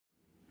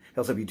Hey,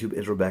 what's up, YouTube?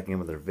 Israel back in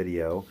with another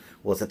video.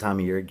 Well, it's that time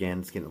of year again.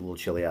 It's getting a little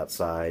chilly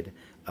outside.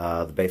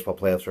 The baseball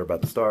playoffs are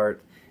about to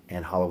start,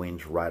 and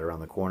Halloween's right around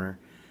the corner.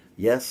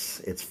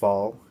 Yes, it's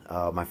fall,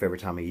 my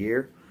favorite time of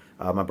year.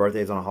 My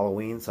birthday is on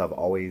Halloween, so I've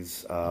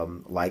always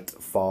liked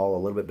fall a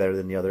little bit better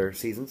than the other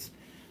seasons.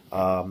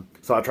 So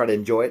I try to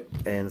enjoy it,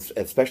 and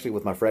especially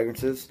with my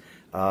fragrances.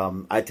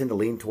 I tend to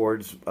lean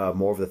towards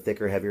more of the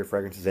thicker, heavier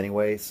fragrances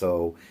anyway,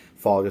 so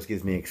fall just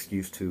gives me an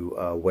excuse to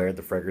wear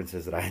the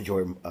fragrances that I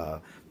enjoy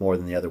more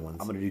than the other ones.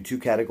 I'm going to do two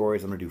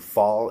categories. I'm going to do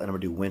fall and I'm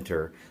going to do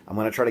winter. I'm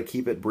going to try to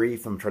keep it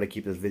brief. I'm going to try to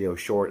keep this video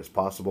short as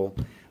possible,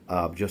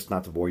 just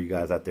not to bore you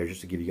guys out there,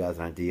 just to give you guys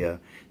an idea.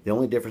 The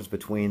only difference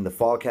between the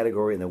fall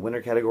category and the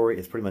winter category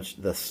is pretty much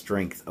the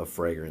strength of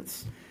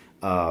fragrance.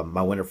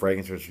 My winter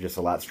fragrances are just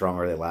a lot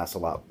stronger. They last a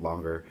lot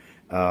longer.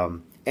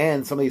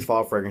 And some of these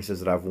fall fragrances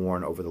that I've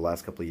worn over the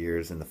last couple of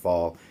years in the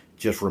fall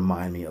just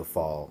remind me of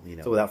fall.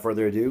 So without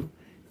further ado,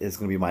 it's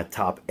going to be my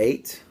top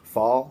 8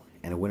 fall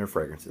and winter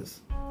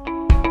fragrances.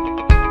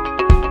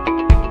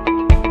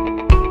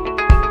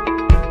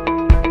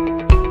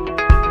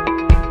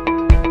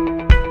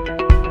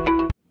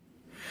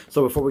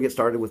 So before we get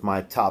started with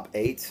my top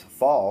 8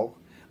 fall,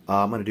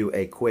 I'm going to do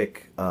a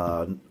quick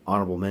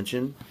honorable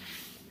mention.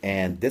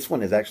 And this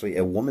one is actually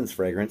a woman's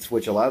fragrance,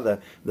 which a lot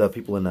of the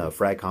people in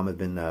Fragcom have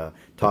been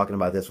talking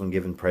about this one,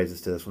 giving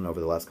praises to this one over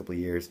the last couple of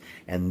years.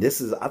 And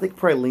this is, I think,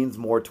 probably leans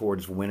more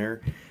towards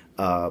winter,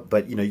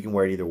 but you can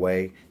wear it either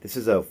way. This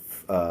is a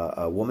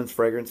woman's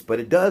fragrance,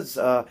 but it does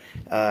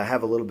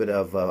have a little bit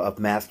of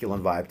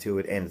masculine vibe to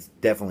it, and it's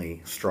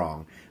definitely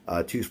strong.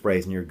 2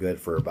 sprays and you're good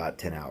for about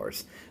 10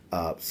 hours.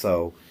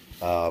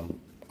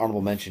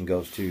 Honorable mention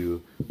goes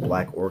to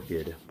Black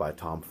Orchid by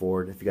Tom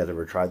Ford. If you guys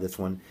ever tried this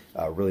one,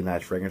 really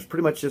nice fragrance.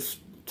 Pretty much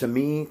just, to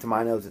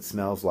my nose, it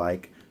smells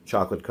like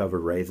chocolate-covered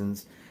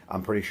raisins.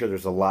 I'm pretty sure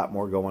there's a lot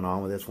more going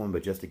on with this one,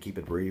 but just to keep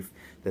it brief,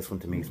 this one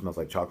to me smells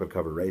like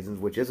chocolate-covered raisins,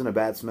 which isn't a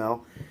bad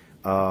smell.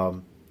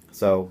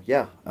 So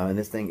yeah, and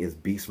this thing is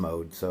beast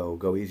mode, so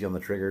go easy on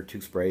the trigger.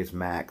 2 sprays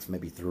max,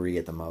 maybe 3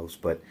 at the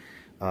most. But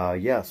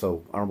yeah,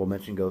 so honorable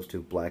mention goes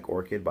to Black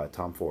Orchid by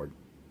Tom Ford.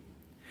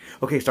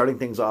 Okay, starting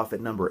things off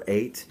at number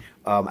 8.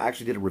 I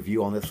actually did a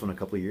review on this one a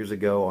couple of years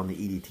ago on the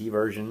EDT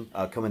version.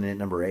 Coming in at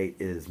number 8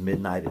 is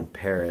Midnight in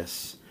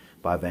Paris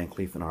by Van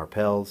Cleef &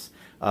 Arpels.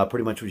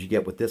 Pretty much what you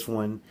get with this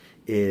one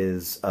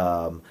is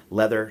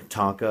leather,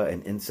 tonka,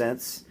 and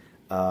incense.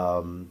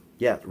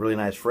 Yeah, really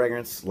nice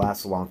fragrance.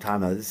 Lasts a long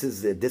time. Now, this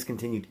is a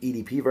discontinued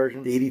EDP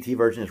version. The EDT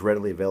version is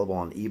readily available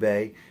on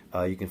eBay.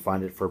 You can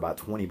find it for about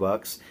 20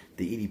 bucks.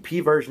 The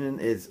EDP version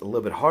is a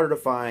little bit harder to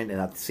find, and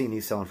I've seen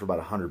these selling for about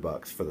 100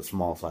 bucks for the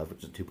small size,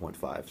 which is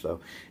 2.5. So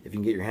if you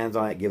can get your hands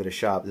on it, give it a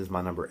shot. This is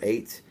my number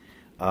 8.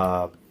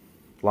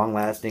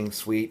 Long-lasting,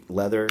 sweet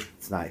leather.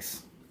 It's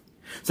nice.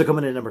 So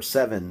coming in at number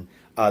 7,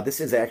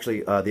 this is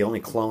actually the only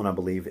clone, I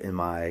believe, in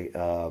my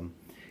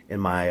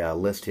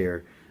list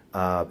here.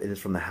 It is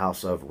from the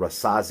house of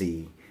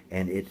Rasazi,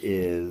 and it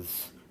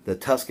is the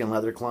Tuscan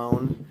leather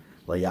clone,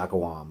 La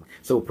Yacawam.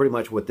 So pretty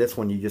much with this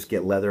one, you just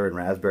get leather and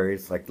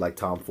raspberries, like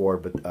Tom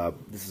Ford, but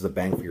this is a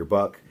bang for your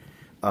buck.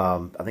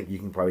 I think you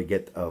can probably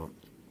get a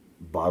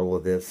bottle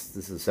of this.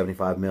 This is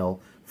 75 ml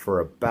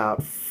for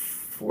about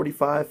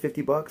 45,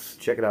 50 bucks.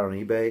 Check it out on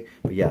eBay.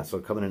 But yeah, so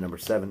coming in at number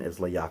 7 is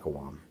La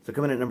Yacawam. So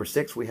coming in at number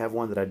 6, we have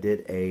one that I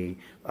did a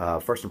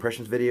first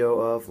impressions video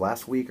of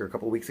last week or a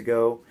couple of weeks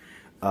ago.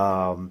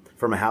 From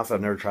a house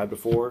I've never tried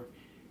before.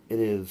 It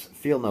is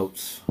Field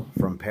Notes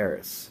from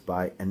Paris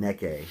by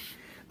Anneke.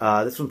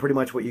 This one pretty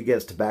much what you get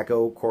is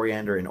tobacco,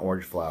 coriander, and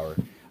orange flower.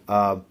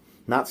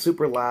 Not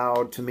super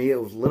loud. To me,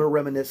 it was a little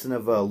reminiscent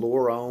of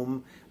L'Or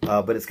Homme,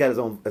 but it's got its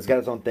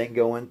own thing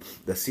going.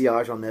 The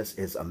sillage on this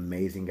is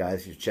amazing,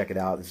 guys. You should check it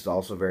out. This is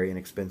also very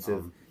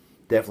inexpensive.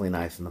 Definitely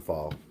nice in the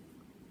fall.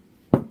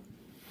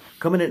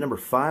 Coming in at number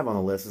 5 on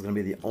the list is going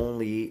to be the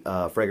only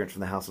fragrance from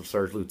the house of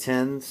Serge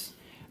Lutens.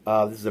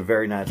 This is a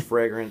very nice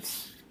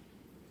fragrance.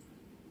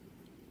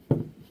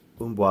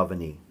 Un Bois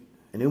Vanille.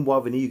 In Un Bois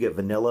Vanille, you get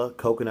vanilla,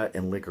 coconut,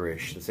 and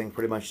licorice. This thing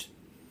pretty much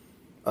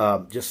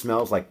just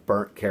smells like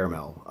burnt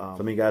caramel.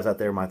 Some of you guys out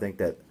there might think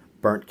that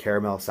burnt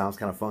caramel sounds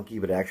kind of funky,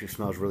 but it actually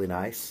smells really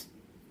nice.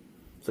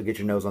 So get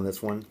your nose on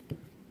this one.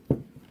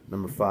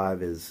 Number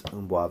 5 is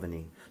Un Bois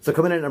Vanille. So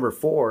coming in at number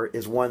 4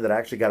 is one that I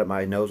actually got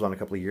my nose on a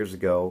couple of years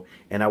ago,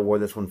 and I wore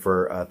this one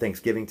for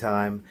Thanksgiving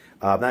time.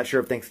 I'm not sure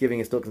if Thanksgiving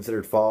is still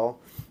considered fall,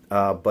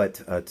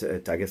 but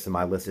I guess in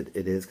my list it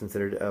is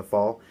considered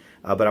fall.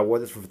 But I wore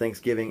this for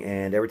Thanksgiving,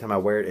 and every time I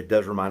wear it, it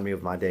does remind me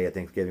of my day at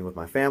Thanksgiving with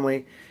my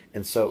family.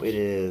 And so it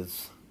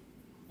is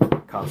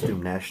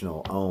Costume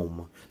National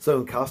Homme. So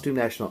in Costume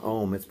National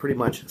Homme, it's pretty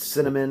much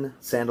cinnamon,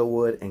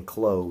 sandalwood, and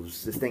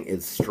cloves. This thing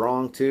is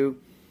strong too.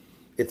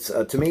 It's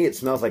to me, it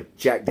smells like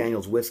Jack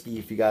Daniel's whiskey.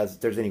 If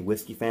there's any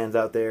whiskey fans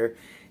out there,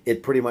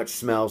 it pretty much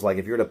smells like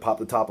if you were to pop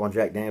the top on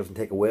Jack Daniel's and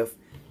take a whiff,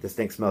 this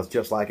thing smells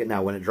just like it.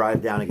 Now, when it dries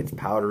down, it gets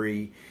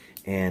powdery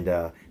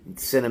and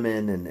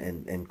cinnamon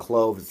and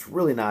cloves. It's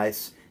really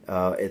nice.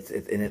 And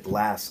it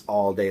lasts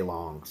all day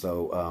long.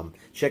 So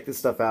check this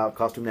stuff out.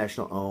 Costume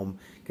National Homme.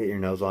 Get your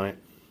nose on it.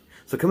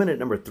 So coming in at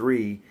number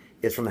 3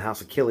 is from the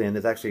House of Kilian.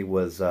 This actually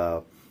was,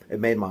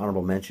 it made my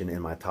honorable mention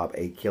in my top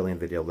 8 Kilian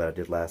video that I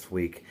did last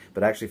week.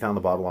 But I actually found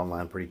the bottle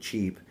online pretty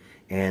cheap.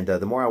 And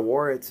the more I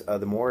wore it,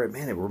 the more,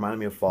 man, it reminded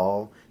me of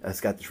fall. It's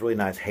got this really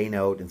nice hay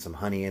note and some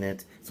honey in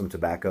it, some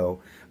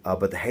tobacco.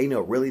 But the hay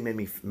note really made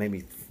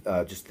me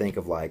just think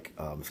of like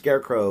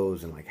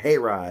scarecrows and like hay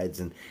rides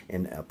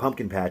and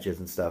pumpkin patches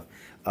and stuff.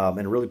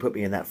 And really put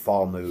me in that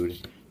fall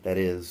mood that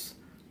is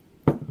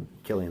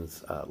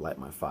Kilian's Light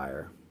My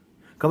Fire.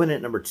 Coming in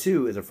at number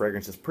 2 is a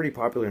fragrance that's pretty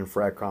popular in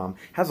Fragcom.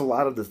 Has a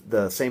lot of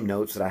the same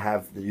notes that I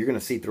have that you're going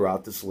to see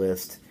throughout this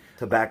list.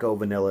 Tobacco,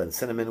 vanilla, and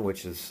cinnamon,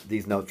 which is,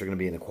 these notes are going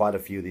to be in quite a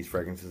few of these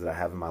fragrances that I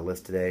have in my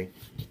list today.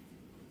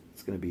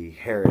 It's going to be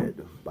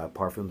Herod by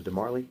Parfums de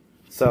Marly.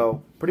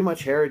 So pretty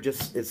much Herod,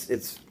 just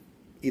it's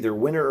either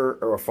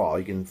winter or fall.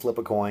 You can flip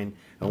a coin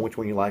on which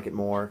one you like it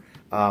more.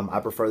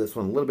 I prefer this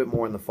one a little bit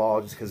more in the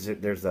fall, just because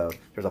there's a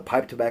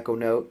pipe tobacco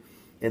note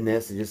in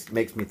this. It just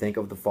makes me think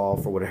of the fall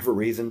for whatever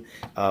reason.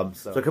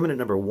 So coming at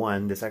number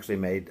 1, this actually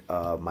made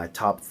my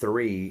top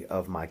 3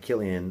 of my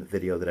Kilian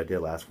video that I did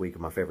last week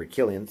of my favorite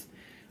Kilians.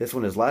 This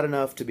one is light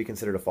enough to be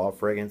considered a fall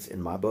fragrance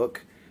in my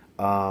book,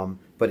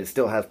 but it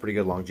still has pretty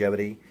good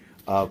longevity.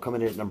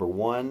 Coming in at number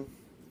 1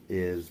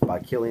 is by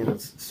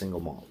Kilian's Single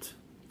Malt.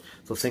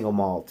 So Single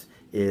Malt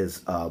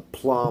is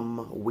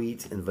plum,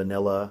 wheat, and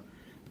vanilla,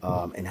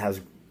 and has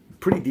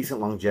pretty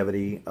decent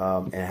longevity,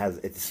 and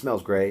it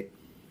smells great,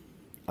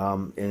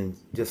 and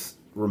just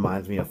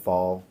reminds me of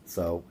fall.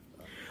 So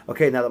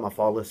okay, now that my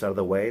fall list is out of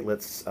the way,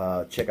 let's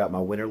check out my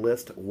winter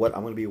list, what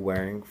I'm going to be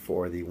wearing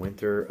for the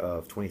winter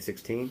of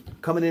 2016.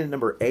 Coming in at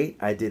number 8,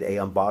 I did a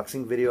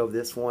unboxing video of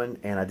this one,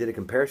 and I did a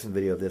comparison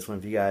video of this one.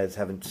 If you guys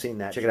haven't seen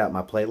that, check it out in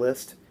my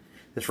playlist.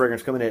 This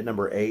fragrance coming in at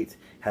number 8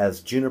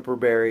 has juniper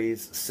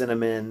berries,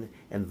 cinnamon,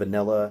 and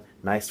vanilla.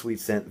 Nice sweet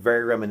scent,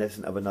 very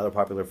reminiscent of another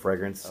popular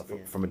fragrance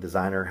from a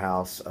designer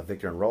house,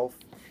 Viktor and Rolf.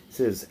 This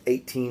is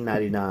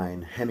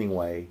 1899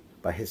 Hemingway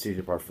by Histoire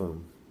de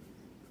Parfum.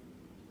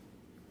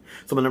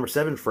 So my number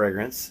 7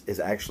 fragrance is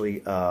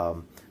actually,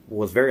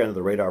 was very under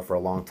the radar for a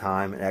long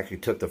time. It actually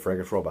took the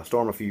fragrance world by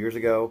storm a few years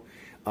ago.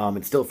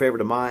 It's still a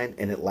favorite of mine,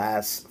 and it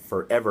lasts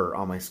forever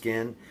on my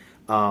skin.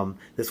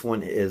 This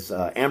one is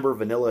amber,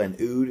 vanilla, and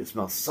oud. It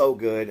smells so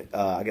good.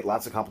 I get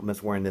lots of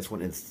compliments wearing this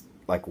one. It's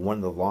like one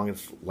of the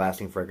longest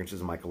lasting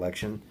fragrances in my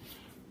collection.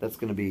 That's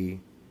going to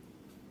be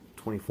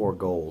 24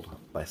 Gold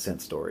by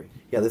Scent Story.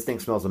 Yeah, this thing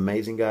smells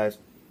amazing, guys.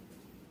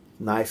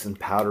 Nice and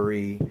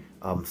powdery.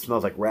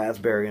 Smells like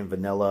raspberry and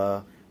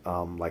vanilla,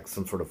 like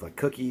some sort of like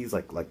cookies,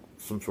 like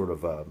some sort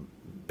of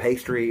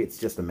pastry. It's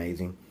just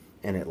amazing,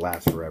 and it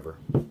lasts forever.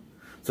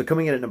 So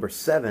coming in at number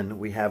 7,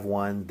 we have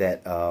one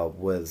that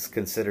was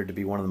considered to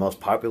be one of the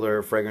most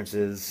popular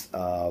fragrances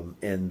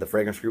in the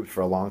fragrance groups for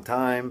a long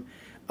time.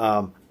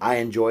 I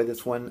enjoy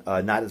this one,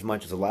 not as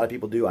much as a lot of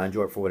people do. I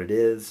enjoy it for what it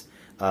is.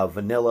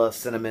 Vanilla,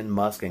 cinnamon,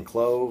 musk, and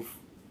clove.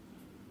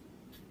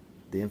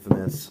 The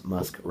infamous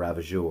Musk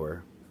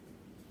Ravageur.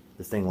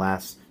 This thing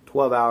lasts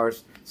 12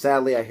 hours.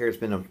 Sadly, I hear it's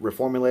been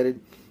reformulated.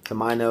 To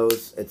my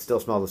nose, it still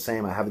smells the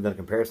same. I haven't done a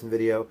comparison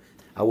video.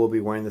 I will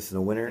be wearing this in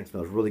the winter. It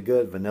smells really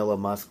good. Vanilla,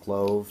 musk,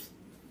 cloves.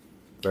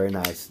 Very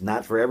nice.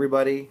 Not for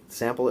everybody.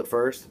 Sample it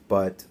first,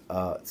 but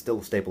it's still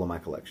a staple in my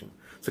collection.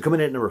 So coming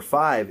in at number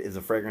 5 is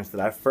a fragrance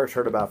that I first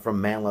heard about from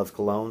Man Loves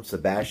Cologne,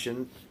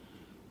 Sebastian,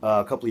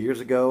 a couple of years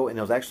ago. And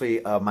it was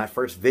actually my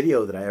first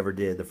video that I ever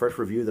did, the first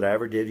review that I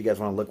ever did. You guys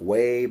want to look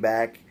way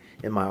back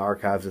in my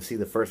archives to see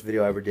the first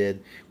video I ever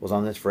did was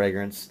on this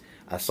fragrance.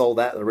 I sold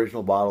that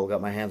original bottle,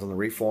 got my hands on the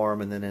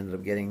reform, and then ended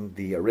up getting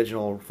the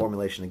original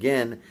formulation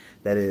again.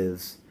 That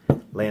is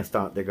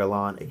L'Instant de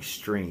Guerlain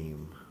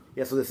Extreme.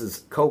 Yeah, so this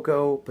is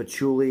cocoa,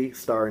 patchouli,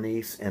 star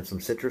anise, and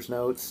some citrus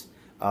notes.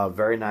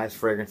 Very nice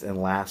fragrance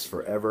and lasts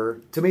forever.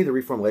 To me, the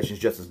reformulation is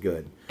just as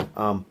good.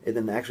 And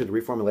then actually the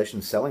reformulation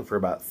is selling for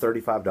about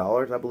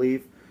 $35, I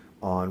believe,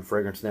 on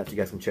Fragrance Net. You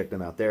guys can check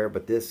them out there.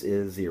 But this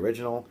is the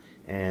original,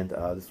 and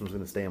this one's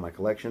going to stay in my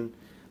collection.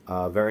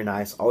 Very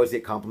nice. Always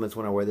get compliments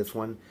when I wear this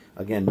one.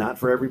 Again, not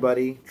for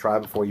everybody. Try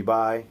before you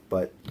buy,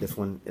 but this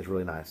one is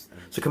really nice.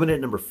 So coming in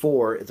at number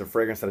 4 is a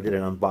fragrance that I did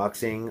an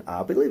unboxing.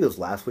 I believe it was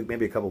last week,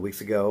 maybe a couple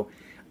weeks ago.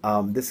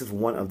 This is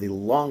one of the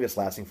longest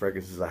lasting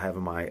fragrances I have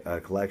in my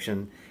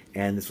collection,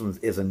 and this one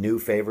is a new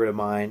favorite of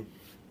mine.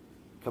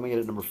 Coming in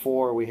at number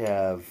 4, we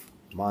have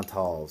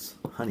Montal's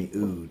Honey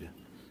Oud.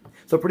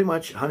 So pretty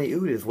much Honey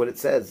Oud is what it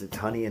says. It's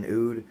honey and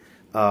oud.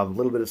 A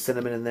little bit of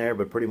cinnamon in there,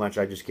 but pretty much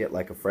I just get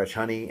like a fresh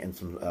honey and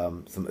some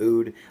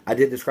oud. I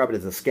did describe it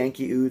as a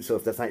skanky oud, so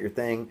if that's not your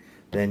thing,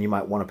 then you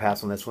might want to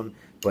pass on this one.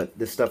 But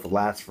this stuff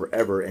lasts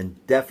forever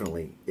and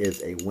definitely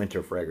is a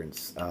winter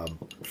fragrance.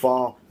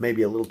 Fall,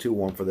 maybe a little too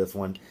warm for this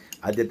one.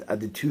 I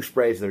did 2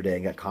 sprays the other day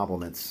and got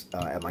compliments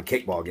at my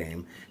kickball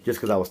game just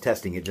because I was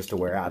testing it just to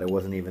wear out. It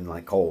wasn't even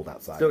like cold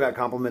outside. Still got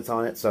compliments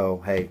on it,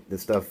 so hey,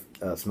 this stuff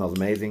smells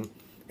amazing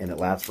and it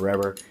lasts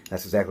forever.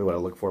 That's exactly what I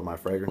look for in my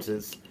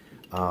fragrances.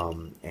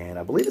 And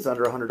I believe it's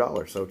under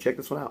 $100, so check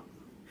this one out.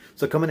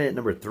 So coming in at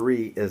number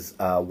 3 is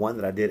one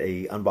that I did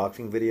a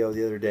unboxing video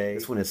the other day.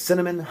 This one is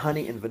cinnamon,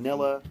 honey, and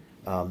vanilla.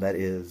 That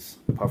is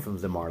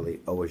Parfums de Marly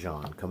Eau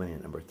Jaune, coming in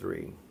at number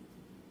 3.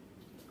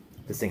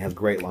 This thing has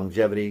great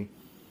longevity,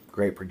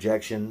 great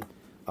projection.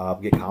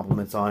 Get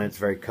compliments on it. It's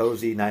very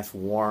cozy, nice,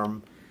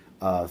 warm,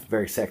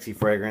 very sexy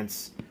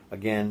fragrance.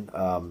 Again,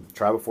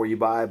 try before you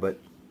buy, but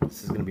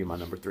this is going to be my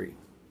number 3.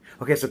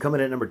 Okay, so coming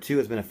in at number 2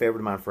 has been a favorite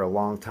of mine for a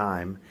long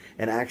time.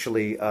 And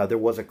actually, there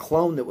was a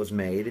clone that was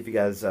made. If you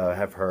guys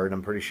have heard,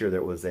 I'm pretty sure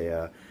there was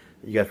a...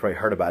 you guys probably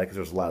heard about it because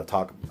there was a lot of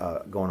talk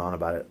going on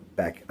about it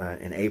back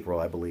in April,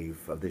 I believe,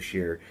 of this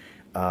year.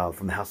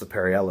 From the House of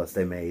Perry-Ellis,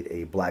 they made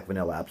a Black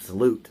Vanilla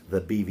Absolute,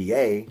 the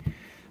BVA,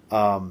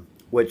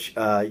 which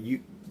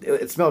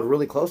it smelled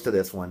really close to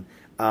this one,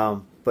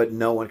 but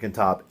no one can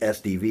top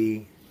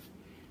SDV.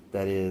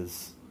 That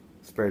is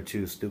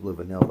Spiritus Double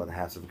Vanilla by the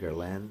House of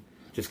Guerlain.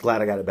 Just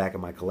glad I got it back in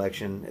my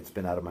collection. It's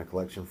been out of my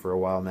collection for a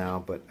while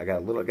now, but I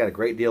got a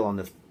great deal on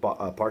this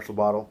partial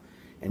bottle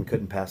and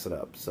couldn't pass it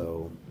up.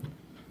 So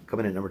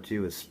coming in at number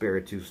 2 is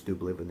Spiritus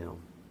Double Vanilla.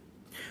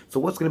 So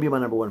what's going to be my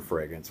number 1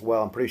 fragrance?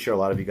 Well, I'm pretty sure a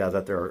lot of you guys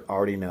out there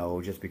already know,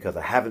 just because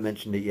I haven't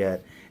mentioned it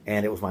yet,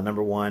 and it was my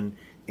number 1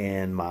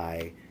 in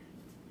my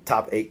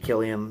top 8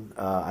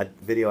 Kilian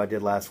video I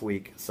did last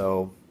week.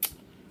 So,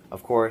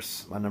 of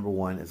course, my number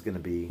 1 is going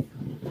to be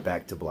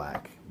Back to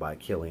Black by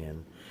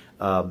Kilian.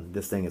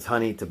 This thing is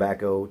honey,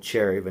 tobacco,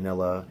 cherry,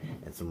 vanilla,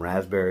 and some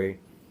raspberry.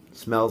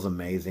 Smells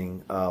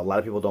amazing. A lot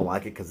of people don't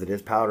like it because it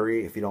is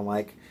powdery. If you don't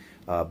like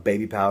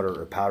baby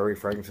powder or powdery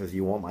fragrances,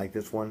 you won't like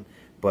this one.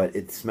 But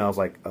it smells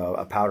like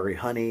a powdery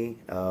honey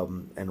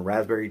and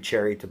raspberry,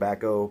 cherry,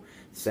 tobacco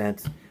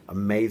scent.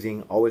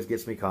 Amazing. Always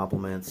gets me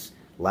compliments.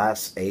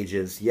 Lasts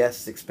ages. Yes,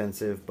 it's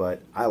expensive,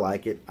 but I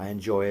like it. I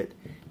enjoy it.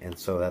 And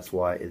so that's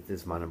why it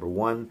is my number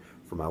 1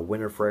 for my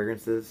winter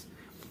fragrances.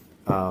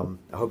 I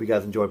hope you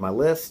guys enjoyed my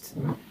list.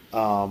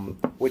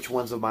 Which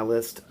ones of my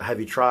list have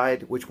you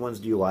tried? Which ones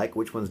do you like?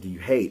 Which ones do you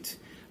hate?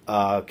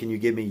 Can you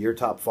give me your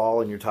top fall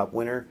and your top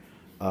winter?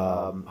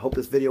 Hope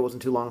this video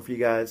wasn't too long for you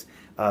guys.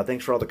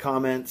 Thanks for all the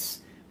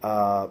comments.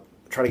 Try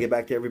to get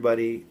back to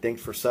everybody.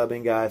 Thanks for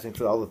subbing, guys. Thanks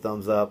for all the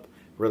thumbs up.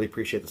 Really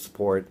appreciate the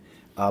support.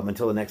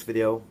 Until the next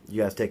video,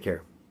 you guys take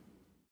care.